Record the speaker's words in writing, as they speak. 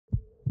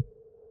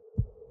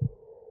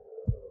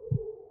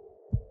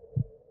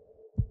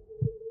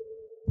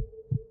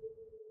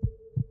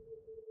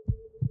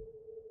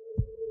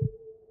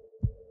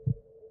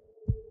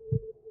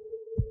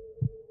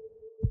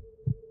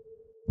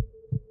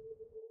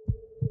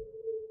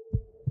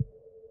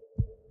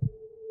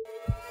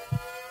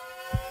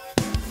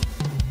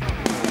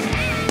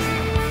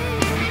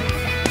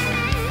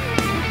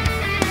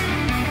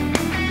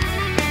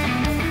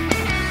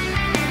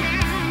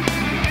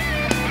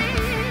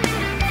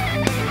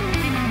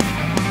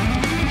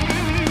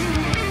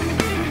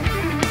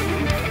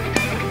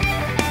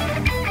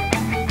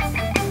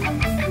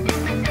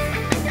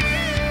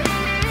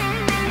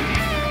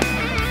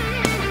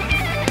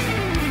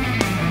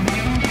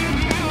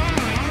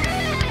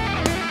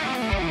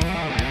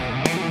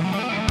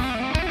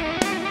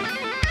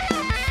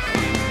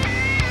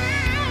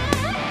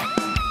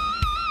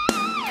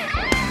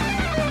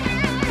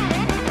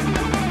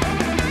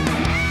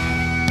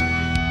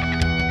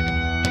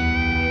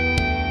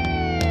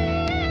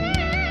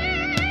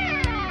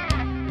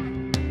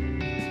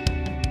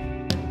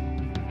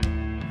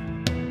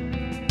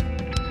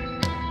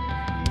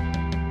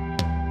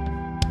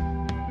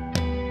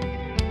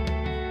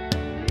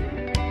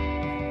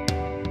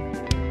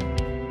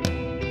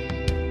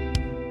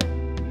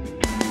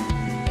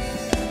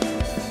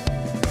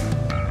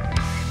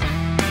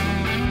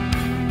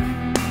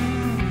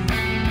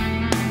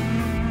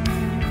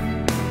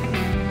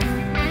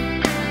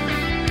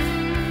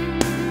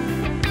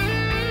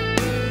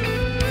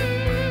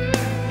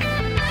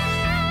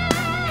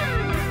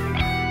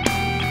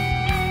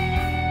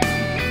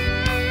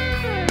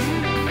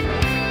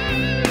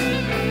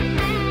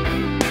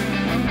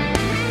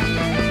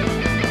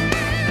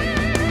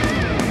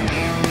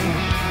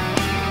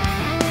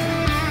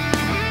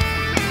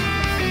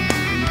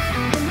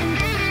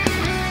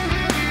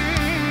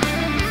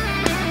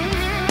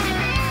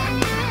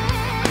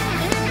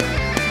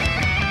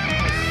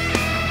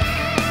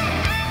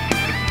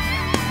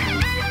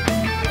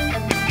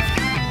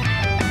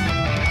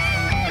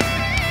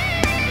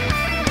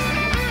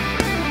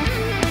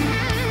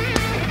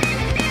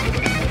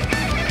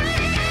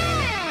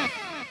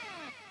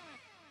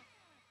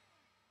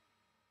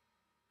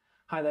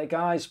Hi there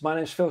guys, my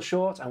name is Phil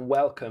Short and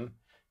welcome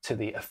to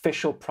the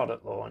official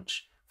product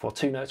launch for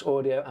 2Notes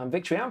Audio and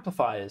Victory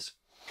amplifiers.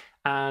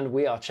 And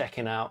we are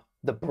checking out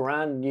the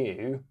brand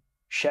new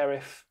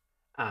Sheriff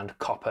and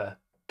Copper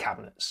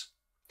cabinets.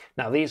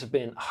 Now these have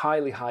been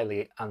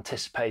highly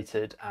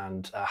anticipated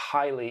and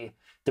highly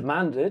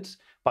demanded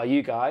by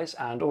you guys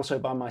and also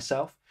by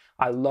myself.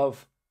 I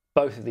love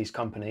both of these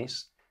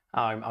companies.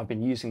 I've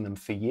been using them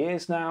for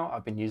years now.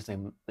 I've been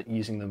using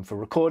them for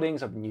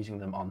recordings. I've been using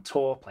them on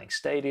tour, playing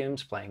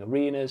stadiums, playing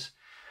arenas,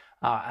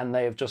 and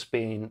they have just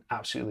been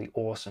absolutely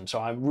awesome. So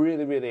I'm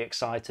really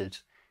excited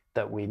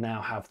that we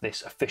now have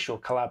this official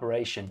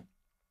collaboration.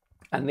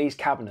 And these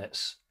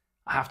cabinets,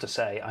 I have to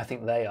say, I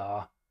think they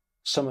are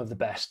some of the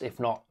best, if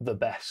not the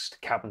best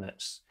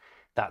cabinets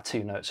that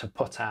 2Notes have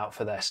put out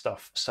for their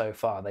stuff so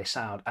far. They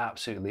sound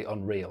absolutely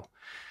unreal.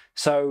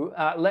 So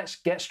let's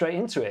get straight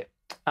into it.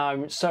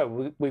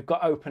 So we've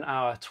got open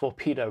our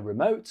Torpedo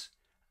remote,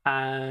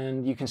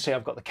 and you can see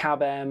I've got the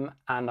Cab M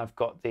and I've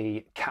got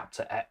the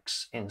Captor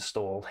X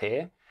installed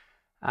here.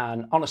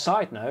 And on a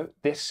side note,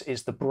 this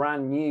is the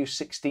brand new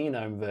 16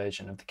 ohm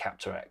version of the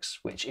Captor X,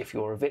 which if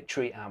you're a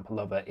Victory amp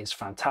lover is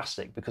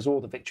fantastic because all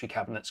the Victory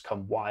cabinets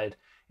come wired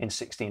in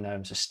 16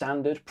 ohms as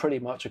standard pretty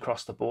much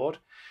across the board.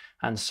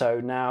 And so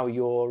now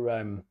your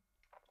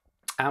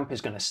amp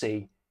is going to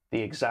see the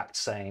exact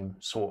same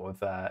sort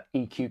of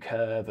EQ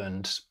curve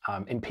and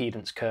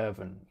impedance curve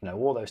and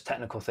all those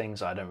technical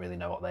things. I don't really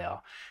know what they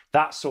are,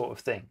 that sort of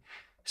thing.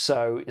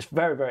 So it's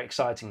very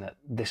exciting that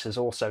this has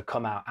also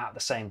come out at the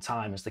same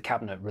time as the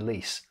cabinet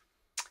release.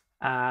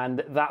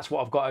 And that's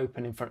what I've got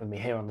open in front of me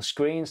here on the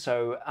screen.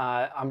 So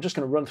I'm just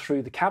going to run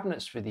through the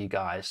cabinets with you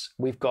guys.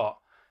 We've got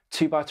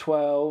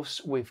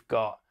 2x12s, we've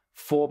got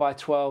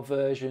 4x12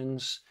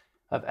 versions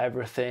of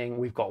everything,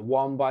 we've got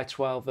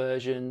 1x12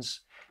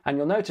 versions. And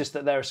you'll notice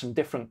that there are some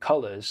different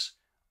colors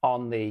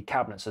on the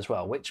cabinets as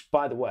well, which,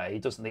 by the way,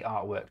 doesn't the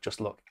artwork just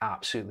look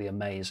absolutely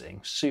amazing?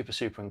 Super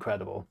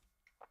incredible.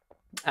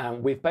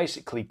 And we've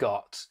basically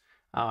got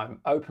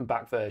open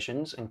back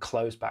versions and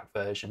closed back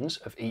versions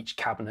of each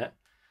cabinet,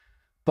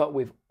 but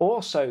we've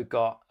also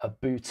got a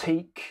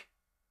boutique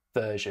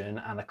version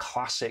and a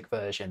classic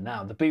version.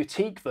 Now, the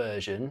boutique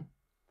version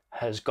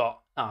has got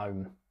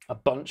a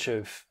bunch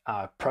of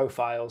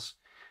profiles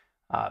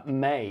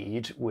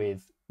made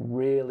with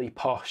really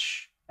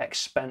posh,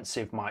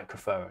 expensive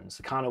microphones,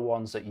 the kind of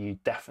ones that you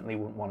definitely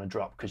wouldn't want to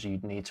drop because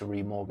you'd need to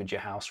remortgage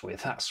your house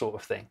with, that sort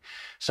of thing.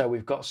 So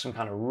we've got some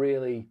kind of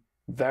really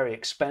very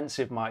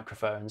expensive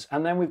microphones,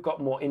 and then we've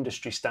got more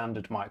industry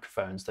standard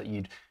microphones that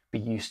you'd be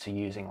used to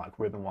using, like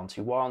Ribbon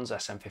 121s,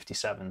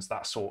 SM57s,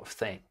 that sort of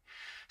thing.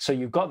 So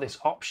you've got this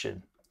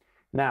option.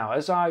 Now,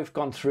 as I've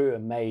gone through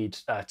and made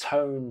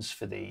tones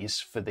for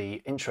these, for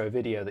the intro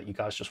video that you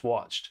guys just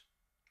watched,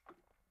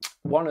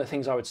 one of the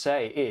things I would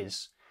say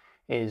is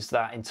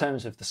that in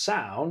terms of the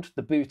sound,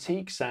 the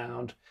boutique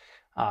sound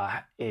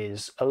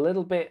is a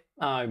little bit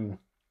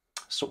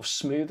sort of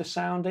smoother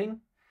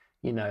sounding.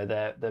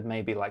 They're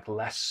maybe like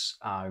less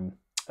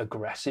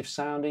aggressive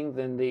sounding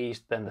than the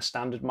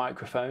standard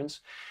microphones.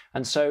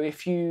 And so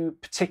if you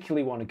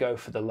particularly want to go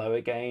for the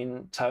lower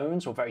gain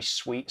tones or very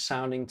sweet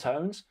sounding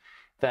tones,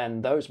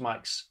 then those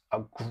mics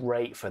are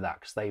great for that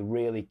because they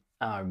really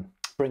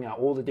bring out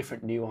all the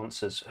different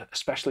nuances,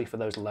 especially for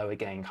those lower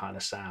gain kind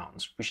of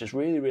sounds, which is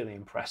really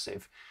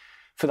impressive.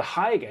 For the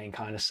higher gain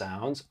kind of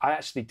sounds, I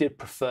actually did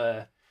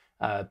prefer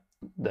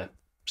the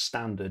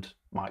standard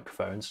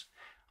microphones.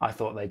 I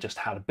thought they just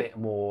had a bit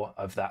more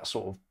of that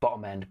sort of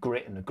bottom end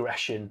grit and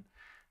aggression.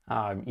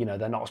 They're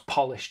not as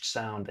polished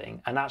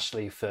sounding, and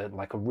actually for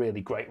like a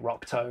really great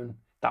rock tone,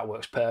 that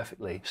works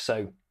perfectly.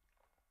 So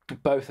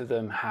both of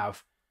them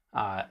have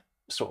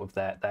sort of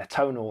their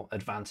tonal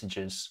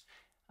advantages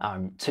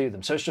to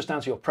them. So it's just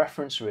down to your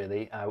preference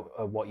really,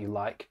 of what you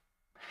like.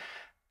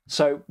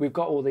 So we've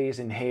got all these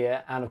in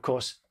here, and of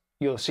course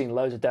you'll have seen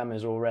loads of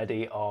demos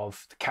already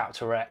of the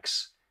Captor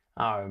X.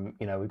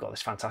 We've got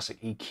this fantastic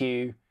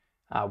EQ.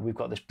 We've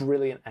got this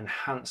brilliant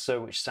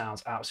enhancer which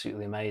sounds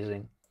absolutely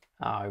amazing.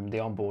 The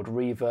onboard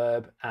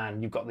reverb,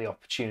 and you've got the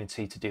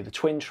opportunity to do the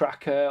twin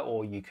tracker,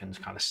 or you can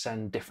kind of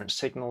send different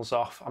signals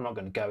off. I'm not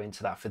going to go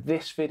into that for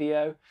this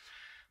video,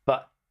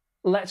 but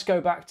let's go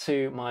back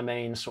to my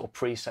main sort of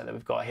preset that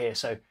we've got here.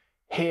 So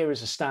here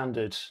is a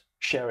standard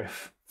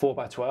Sheriff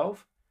 4x12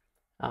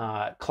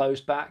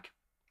 closed back,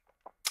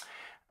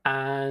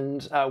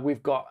 and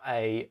we've got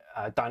a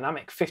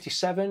dynamic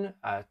 57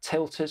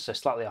 tilted, so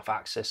slightly off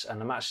axis,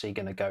 and I'm actually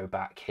going to go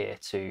back here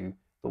to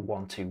the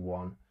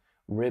 121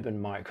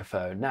 ribbon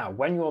microphone. Now,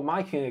 when you're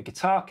miking a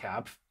guitar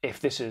cab, if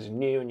this is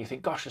new and you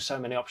think, gosh, there's so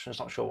many options,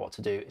 not sure what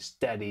to do, it's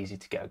dead easy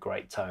to get a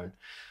great tone.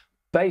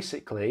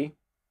 Basically,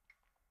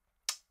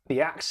 the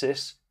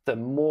axis, the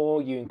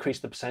more you increase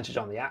the percentage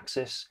on the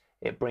axis,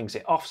 it brings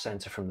it off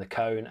center from the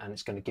cone, and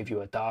it's going to give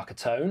you a darker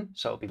tone,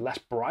 so it'll be less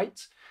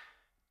bright.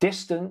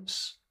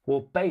 Distance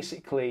will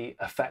basically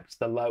affect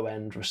the low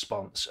end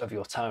response of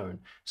your tone.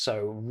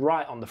 So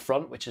right on the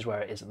front, which is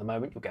where it is at the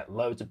moment, you'll get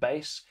loads of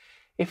bass.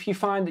 If you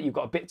find that you've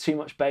got a bit too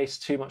much bass,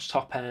 too much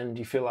top end,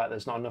 you feel like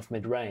there's not enough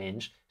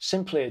mid-range,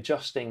 simply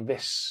adjusting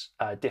this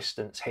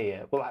distance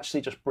here will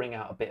actually just bring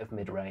out a bit of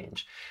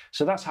mid-range.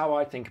 So that's how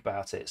I think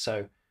about it.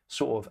 So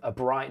sort of a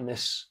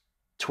brightness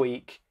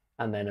tweak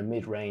and then a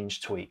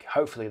mid-range tweak.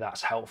 Hopefully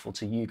that's helpful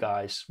to you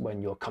guys when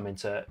you're coming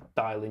to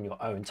dial in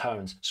your own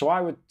tones. So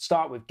I would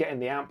start with getting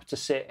the amp to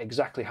sit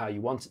exactly how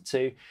you want it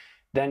to,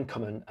 then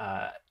come and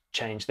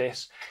change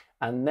this,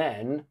 and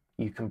then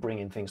you can bring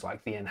in things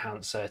like the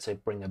enhancer to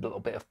bring a little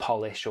bit of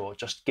polish or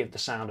just give the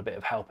sound a bit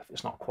of help if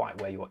it's not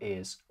quite where your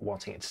ear's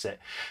wanting it to sit.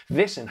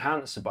 This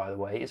enhancer, by the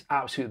way, is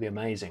absolutely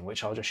amazing,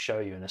 which I'll just show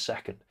you in a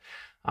second.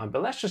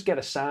 But let's just get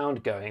a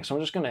sound going. So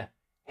I'm just going to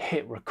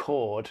hit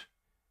record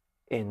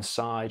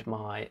inside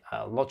my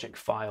Logic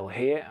file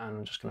here, and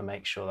I'm just going to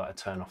make sure that I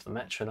turn off the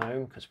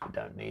metronome because we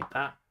don't need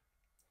that.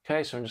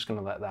 Okay, so I'm just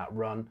going to let that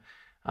run.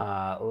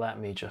 Let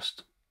me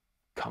just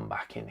come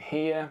back in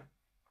here.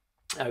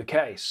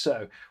 Okay,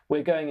 so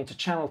we're going into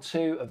channel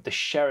 2 of the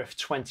Sheriff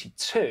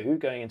 22,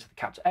 going into the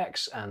Captor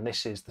X, and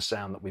this is the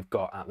sound that we've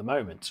got at the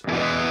moment.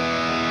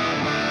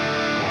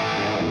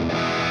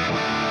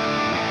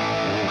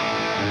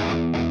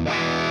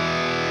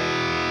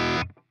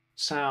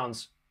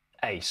 Sounds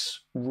ace,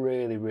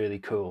 really, really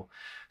cool.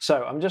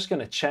 So I'm just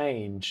going to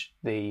change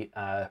the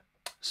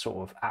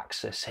sort of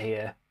axis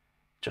here,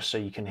 just so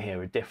you can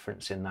hear a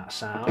difference in that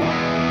sound.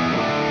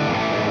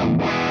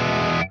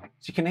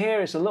 So you can hear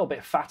it's a little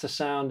bit fatter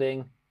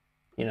sounding,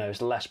 you know,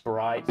 it's less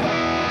bright.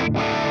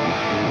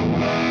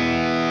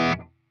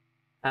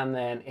 And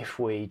then if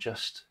we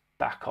just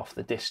back off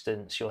the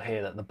distance, you'll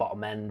hear that the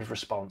bottom end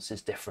response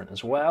is different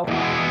as well.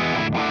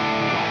 And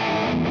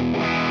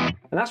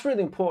that's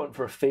really important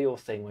for a feel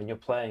thing when you're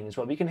playing as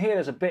well. You can hear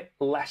there's a bit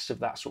less of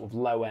that sort of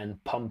low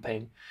end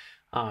pumping,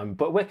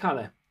 but we're kind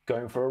of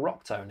going for a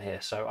rock tone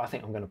here. So I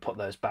think I'm going to put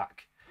those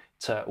back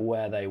to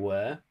where they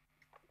were.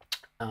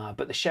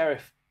 But the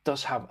Sheriff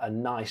does have a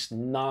nice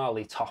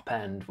gnarly top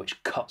end,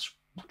 which cuts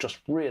just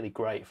really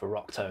great for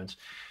rock tones.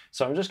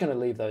 So I'm just going to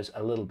leave those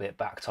a little bit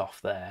backed off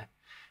there.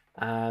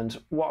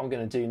 And what I'm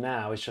going to do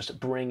now is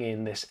just bring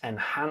in this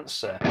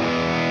enhancer.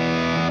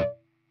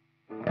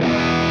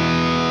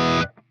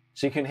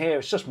 So you can hear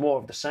it's just more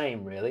of the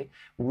same, really.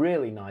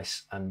 Really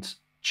nice and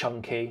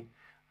chunky.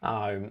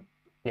 Yeah,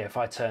 if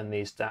I turn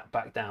these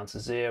back down to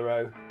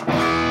 0.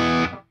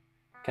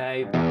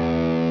 Okay.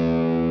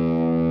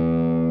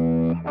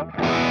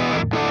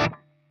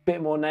 Bit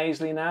more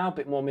nasally now, a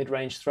bit more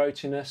mid-range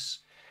throatiness.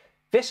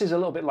 This is a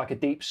little bit like a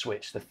deep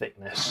switch, the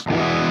thickness.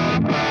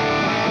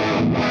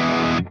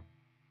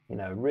 You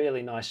know,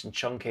 really nice and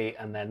chunky,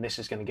 and then this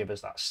is going to give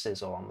us that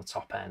sizzle on the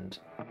top end.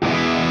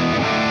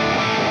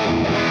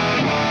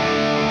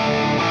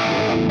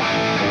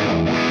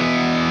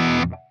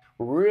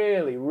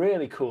 Really,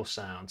 really cool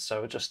sound. So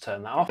we'll just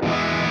turn that off.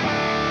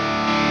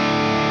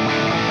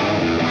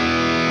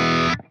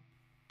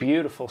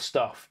 Beautiful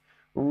stuff.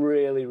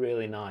 Really,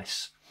 really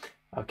nice.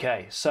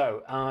 Okay,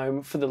 so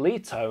for the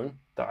lead tone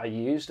that I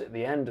used at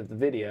the end of the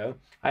video,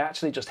 I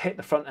actually just hit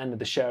the front end of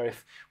the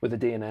Sheriff with a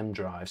D&M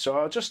drive. So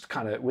I'll just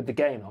kind of, with the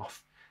gain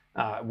off,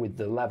 with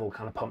the level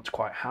kind of pumped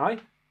quite high.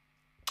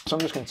 So I'm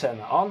just going to turn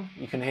that on.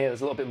 You can hear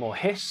there's a little bit more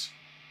hiss.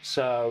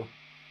 So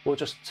we'll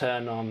just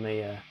turn on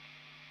the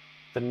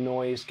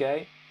noise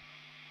gate.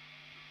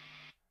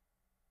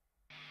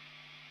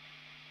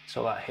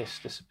 So that hiss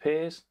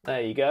disappears.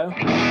 There you go.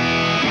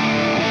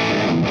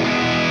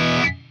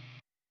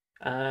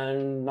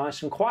 And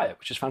nice and quiet,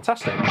 which is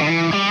fantastic.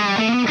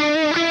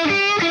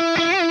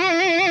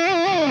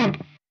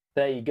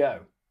 There you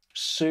go.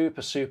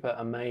 Super, super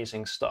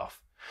amazing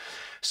stuff.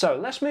 So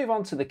let's move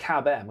on to the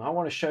Cab M. I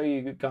want to show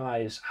you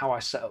guys how I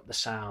set up the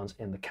sounds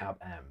in the Cab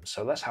M.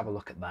 So let's have a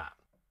look at that.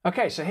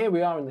 Okay, so here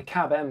we are in the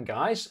Cab M,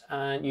 guys,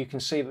 and you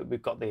can see that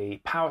we've got the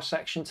power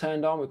section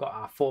turned on. We've got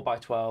our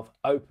 4x12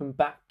 open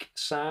back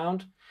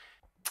sound.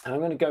 And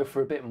I'm going to go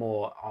for a bit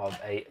more of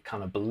a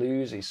kind of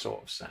bluesy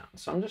sort of sound.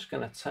 So I'm just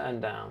going to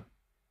turn down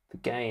the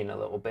gain a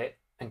little bit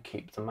and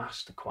keep the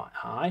master quite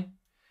high.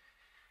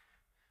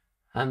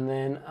 And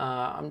then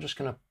I'm just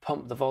going to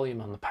pump the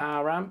volume on the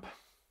power amp.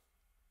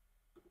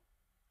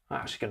 I'm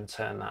actually going to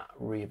turn that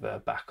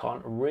reverb back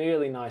on. A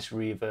really nice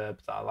reverb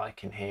that I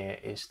like in here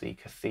is the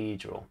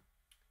Cathedral.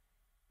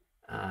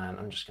 And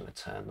I'm just going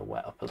to turn the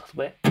wet up a little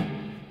bit.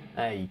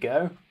 There you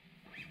go.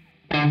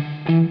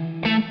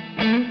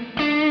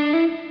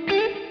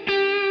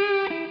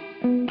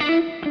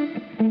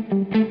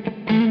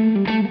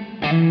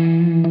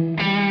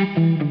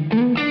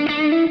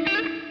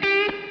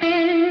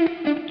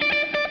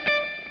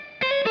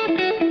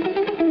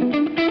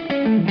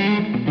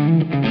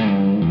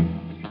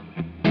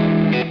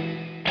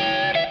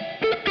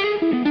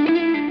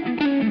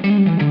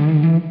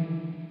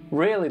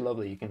 Really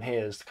lovely. You can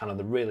hear there's kind of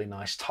the really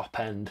nice top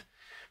end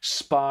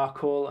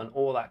sparkle and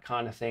all that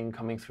kind of thing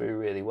coming through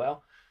really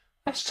well.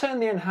 Let's turn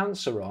the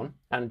enhancer on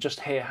and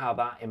just hear how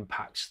that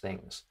impacts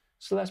things.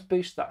 So let's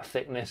boost that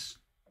thickness,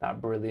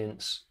 that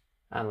brilliance,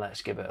 and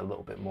let's give it a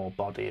little bit more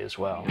body as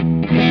well.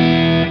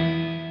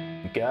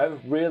 Go,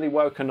 really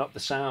woken up the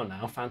sound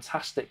now.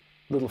 Fantastic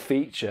little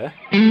feature.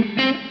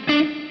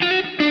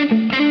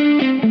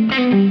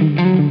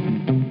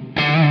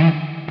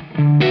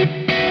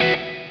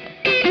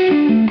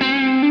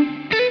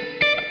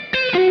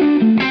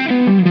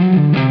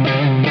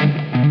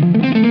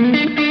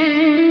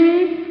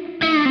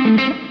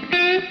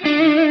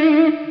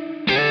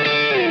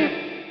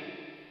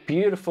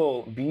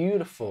 Beautiful,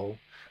 beautiful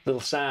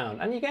little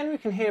sound. And again, we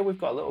can hear we've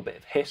got a little bit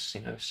of hiss,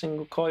 you know,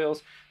 single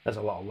coils. There's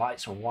a lot of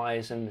lights and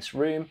wires in this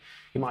room.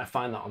 You might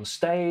find that on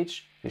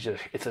stage.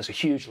 If there's a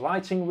huge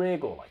lighting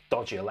rig or like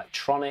dodgy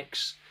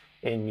electronics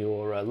in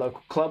your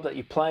local club that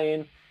you play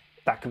in,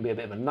 that can be a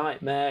bit of a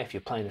nightmare if you're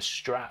playing a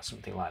Strat,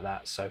 something like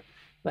that. So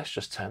let's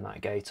just turn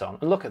that gate on.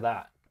 And look at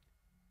that.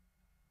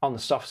 On the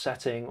soft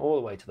setting, all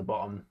the way to the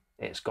bottom,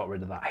 it's got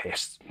rid of that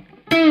hiss.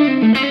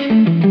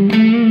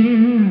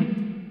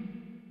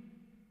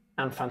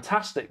 And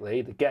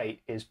fantastically, the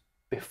gate is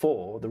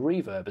before the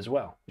reverb as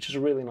well, which is a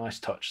really nice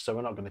touch. So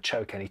we're not going to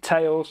choke any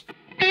tails.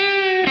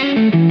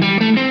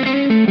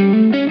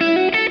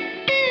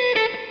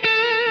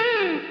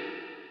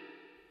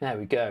 There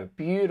we go.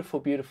 Beautiful,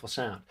 beautiful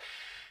sound.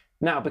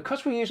 Now,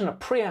 because we're using a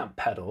preamp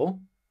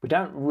pedal, we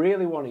don't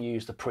really want to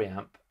use the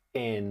preamp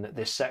in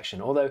this section,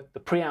 although the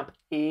preamp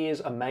is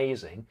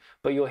amazing,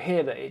 but you'll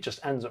hear that it just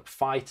ends up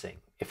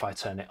fighting if I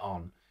turn it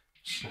on.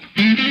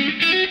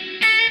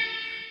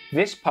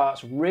 This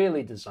part's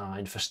really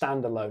designed for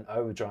standalone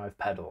overdrive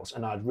pedals,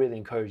 and I'd really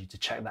encourage you to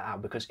check that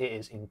out because it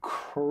is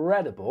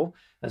incredible.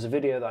 There's a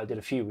video that I did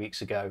a few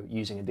weeks ago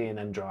using a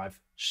D&M drive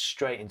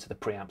straight into the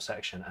preamp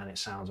section, and it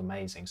sounds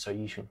amazing. So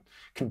you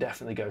can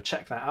definitely go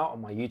check that out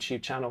on my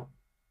YouTube channel.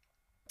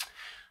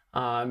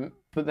 But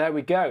there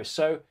we go.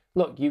 So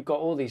look, you've got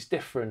all these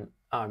different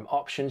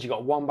options. You've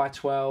got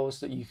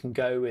 1x12s that you can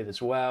go with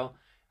as well.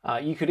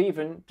 You could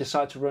even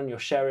decide to run your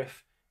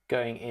Sheriff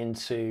going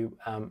into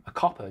a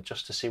copper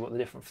just to see what the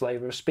different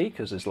flavour of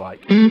speakers is like.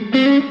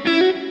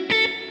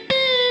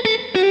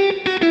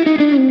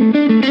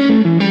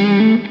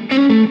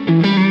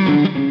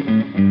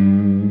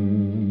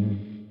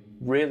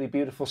 Really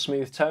beautiful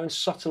smooth tones,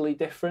 subtly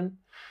different.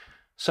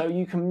 So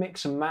you can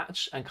mix and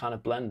match and kind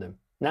of blend them.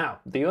 Now,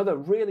 the other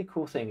really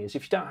cool thing is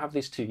if you don't have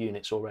these two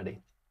units already,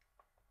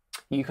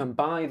 you can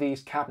buy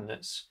these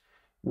cabinets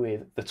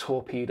with the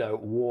Torpedo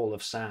Wall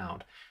of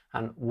Sound.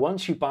 And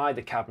once you buy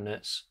the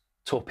cabinets,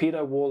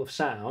 Torpedo Wall of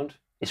Sound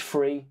is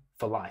free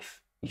for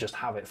life. You just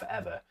have it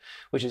forever,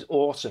 which is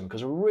awesome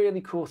because a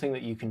really cool thing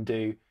that you can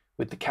do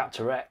with the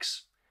Captor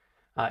X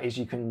is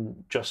you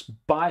can just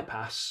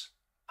bypass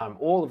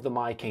all of the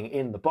miking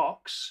in the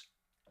box,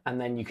 and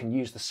then you can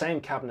use the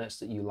same cabinets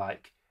that you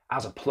like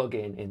as a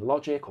plugin in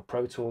Logic or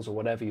Pro Tools or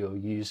whatever you're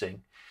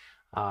using.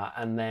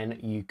 And then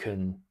you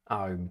can,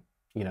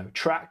 you know,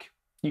 track.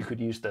 You could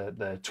use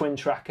the twin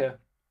tracker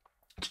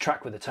to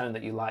track with the tone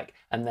that you like,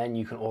 and then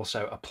you can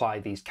also apply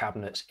these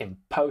cabinets in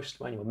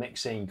post when you're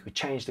mixing. You could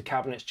change the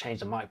cabinets, change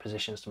the mic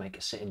positions to make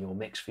it sit in your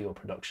mix for your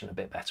production a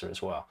bit better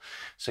as well.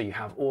 So you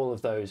have all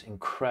of those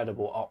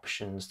incredible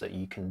options that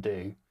you can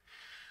do.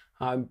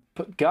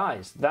 But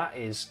guys, that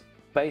is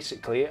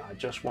basically it. I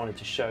just wanted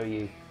to show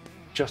you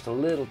just a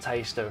little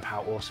taster of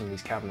how awesome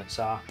these cabinets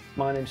are.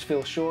 My name's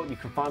Phil Short. You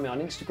can find me on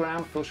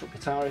Instagram, Phil Short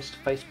Guitarist,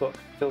 Facebook,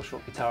 Phil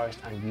Short Guitarist,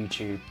 and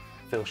YouTube,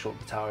 Phil Short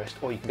Guitarist,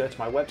 or you can go to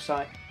my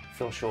website,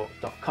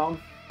 philshort.com.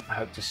 I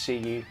hope to see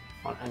you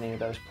on any of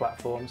those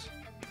platforms.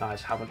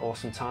 Guys, have an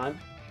awesome time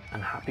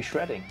and happy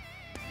shredding.